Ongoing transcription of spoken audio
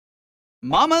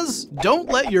Mamas, don't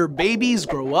let your babies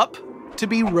grow up to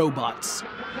be robots.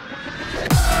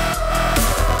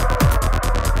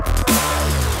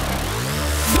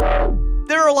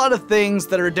 There are a lot of things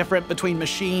that are different between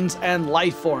machines and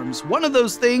life forms. One of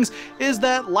those things is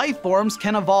that life forms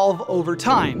can evolve over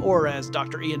time, or as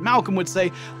Dr. Ian Malcolm would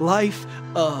say, life,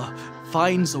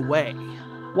 finds a way.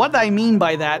 What I mean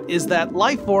by that is that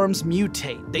life forms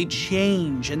mutate, they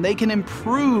change, and they can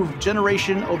improve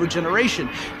generation over generation.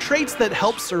 Traits that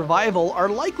help survival are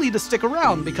likely to stick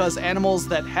around because animals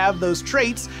that have those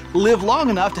traits live long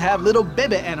enough to have little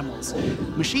baby animals.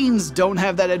 Machines don't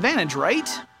have that advantage, right?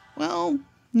 Well,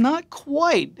 not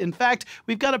quite. In fact,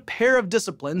 we've got a pair of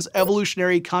disciplines,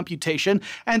 evolutionary computation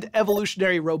and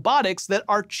evolutionary robotics, that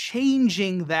are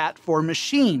changing that for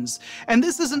machines. And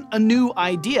this isn't a new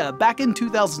idea. Back in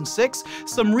 2006,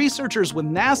 some researchers with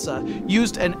NASA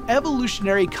used an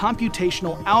evolutionary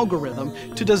computational algorithm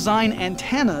to design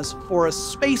antennas for a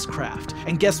spacecraft.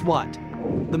 And guess what?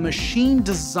 The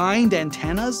machine-designed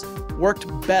antennas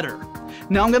worked better.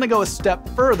 Now I'm going to go a step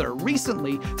further.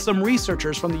 Recently, some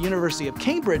researchers from the University of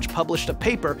Cambridge published a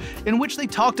paper in which they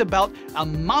talked about a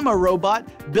mama robot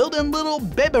building little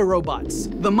baby robots.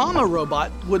 The mama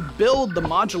robot would build the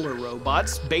modular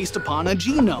robots based upon a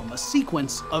genome, a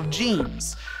sequence of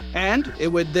genes. And it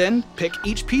would then pick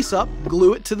each piece up,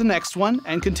 glue it to the next one,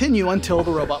 and continue until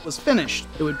the robot was finished.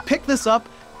 It would pick this up,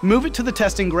 move it to the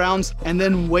testing grounds, and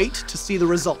then wait to see the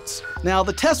results. Now,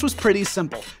 the test was pretty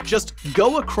simple. Just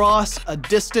go across a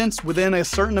distance within a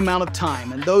certain amount of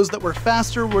time, and those that were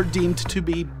faster were deemed to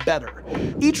be better.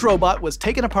 Each robot was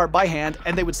taken apart by hand,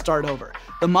 and they would start over.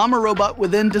 The mama robot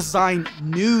would then design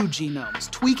new genomes,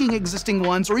 tweaking existing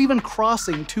ones or even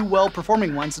crossing two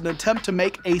well-performing ones in an attempt to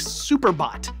make a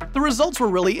superbot. The results were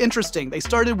really interesting. They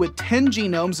started with 10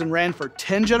 genomes and ran for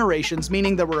 10 generations,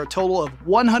 meaning there were a total of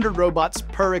 100 robots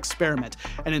per experiment.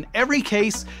 And in every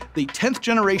case, the 10th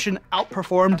generation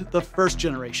outperformed the first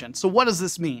generation. So what does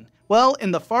this mean? Well,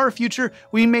 in the far future,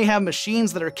 we may have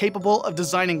machines that are capable of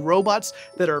designing robots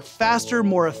that are faster,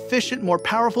 more efficient, more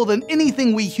powerful than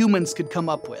anything we humans could come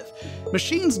up with.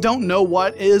 Machines don't know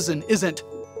what is and isn't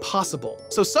possible.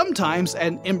 So sometimes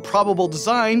an improbable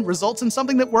design results in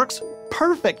something that works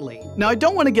perfectly. Now, I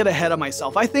don't want to get ahead of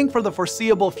myself. I think for the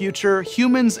foreseeable future,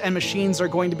 humans and machines are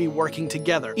going to be working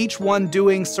together, each one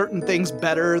doing certain things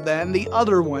better than the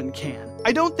other one can.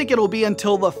 I don't think it'll be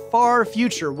until the far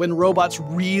future when robots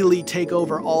really take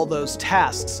over all those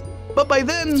tasks. But by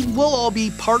then, we'll all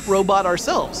be part robot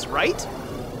ourselves, right?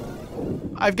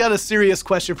 I've got a serious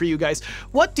question for you guys.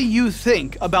 What do you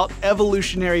think about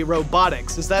evolutionary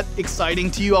robotics? Is that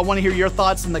exciting to you? I want to hear your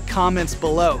thoughts in the comments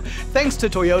below. Thanks to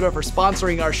Toyota for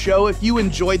sponsoring our show. If you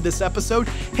enjoyed this episode,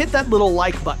 hit that little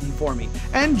like button for me.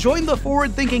 And join the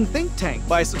Forward Thinking Think Tank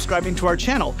by subscribing to our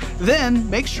channel. Then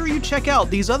make sure you check out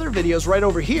these other videos right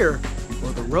over here,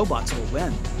 or the robots will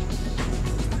win.